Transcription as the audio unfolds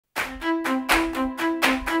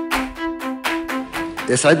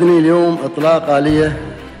يسعدني اليوم إطلاق آلية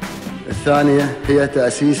الثانية هي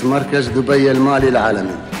تأسيس مركز دبي المالي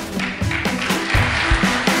العالمي.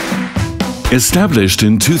 Established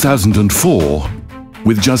in 2004,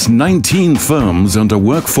 with just 19 firms and a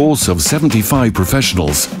workforce of 75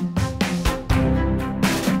 professionals,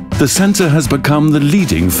 the center has become the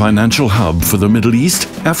leading financial hub for the Middle East,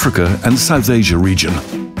 Africa and South Asia region.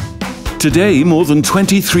 Today, more than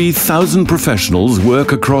 23,000 professionals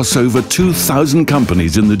work across over 2,000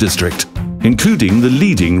 companies in the district, including the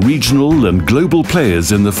leading regional and global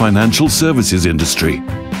players in the financial services industry.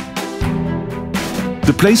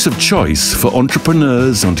 The place of choice for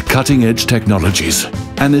entrepreneurs and cutting-edge technologies,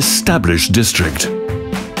 an established district,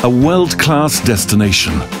 a world-class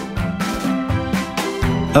destination,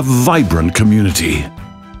 a vibrant community.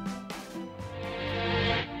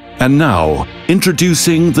 And now,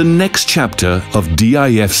 introducing the next chapter of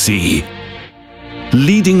DIFC,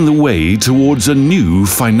 leading the way towards a new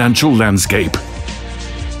financial landscape.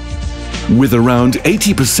 With around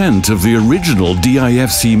 80% of the original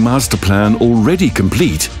DIFC master plan already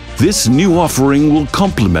complete, this new offering will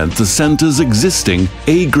complement the center's existing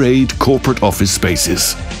A-grade corporate office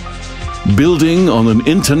spaces. Building on an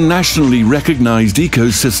internationally recognized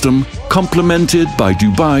ecosystem complemented by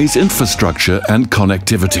Dubai's infrastructure and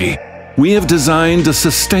connectivity, we have designed a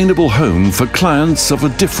sustainable home for clients of a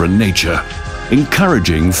different nature,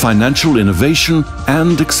 encouraging financial innovation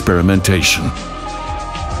and experimentation.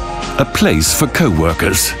 A place for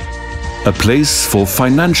co-workers, a place for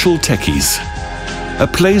financial techies, a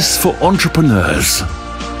place for entrepreneurs,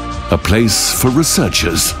 a place for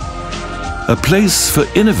researchers, a place for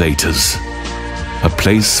innovators, a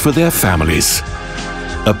place for their families,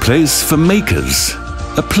 a place for makers,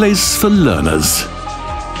 a place for learners.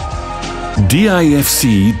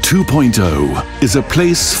 DIFC 2.0 is a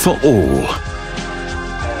place for all.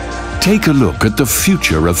 Take a look at the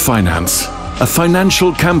future of finance. A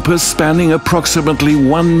financial campus spanning approximately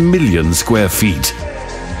 1 million square feet.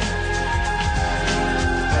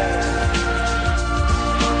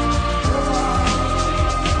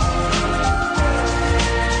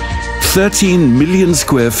 $13 million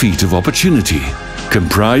square feet of opportunity,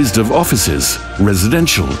 comprised of offices,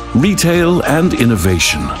 residential, retail and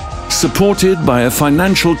innovation, supported by a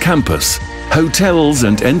financial campus, hotels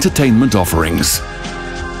and entertainment offerings.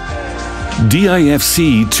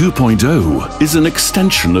 DIFC 2.0 is an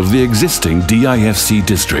extension of the existing DIFC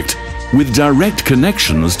district, with direct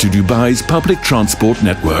connections to Dubai's public transport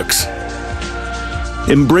networks.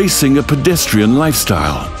 Embracing a pedestrian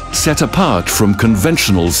lifestyle, set apart from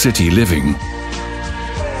conventional city living.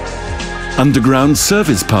 Underground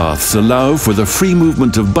service paths allow for the free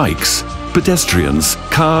movement of bikes, pedestrians,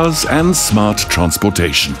 cars and smart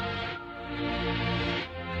transportation.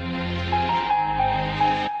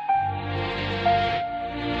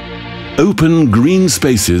 Open green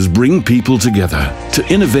spaces bring people together to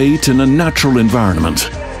innovate in a natural environment,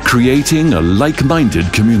 creating a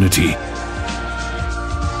like-minded community.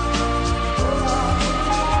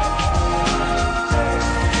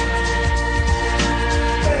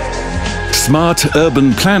 Smart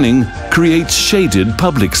urban planning creates shaded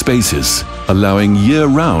public spaces, allowing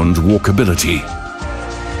year-round walkability.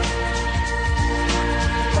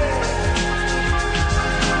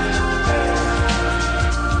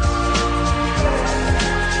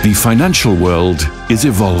 The financial world is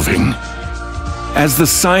evolving. As the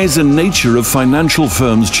size and nature of financial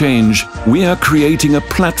firms change, we are creating a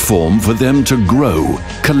platform for them to grow,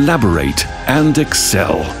 collaborate, and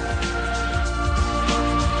excel.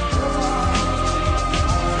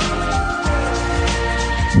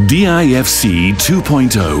 DIFC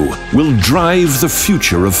 2.0 will drive the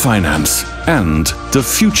future of finance and the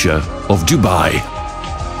future of Dubai.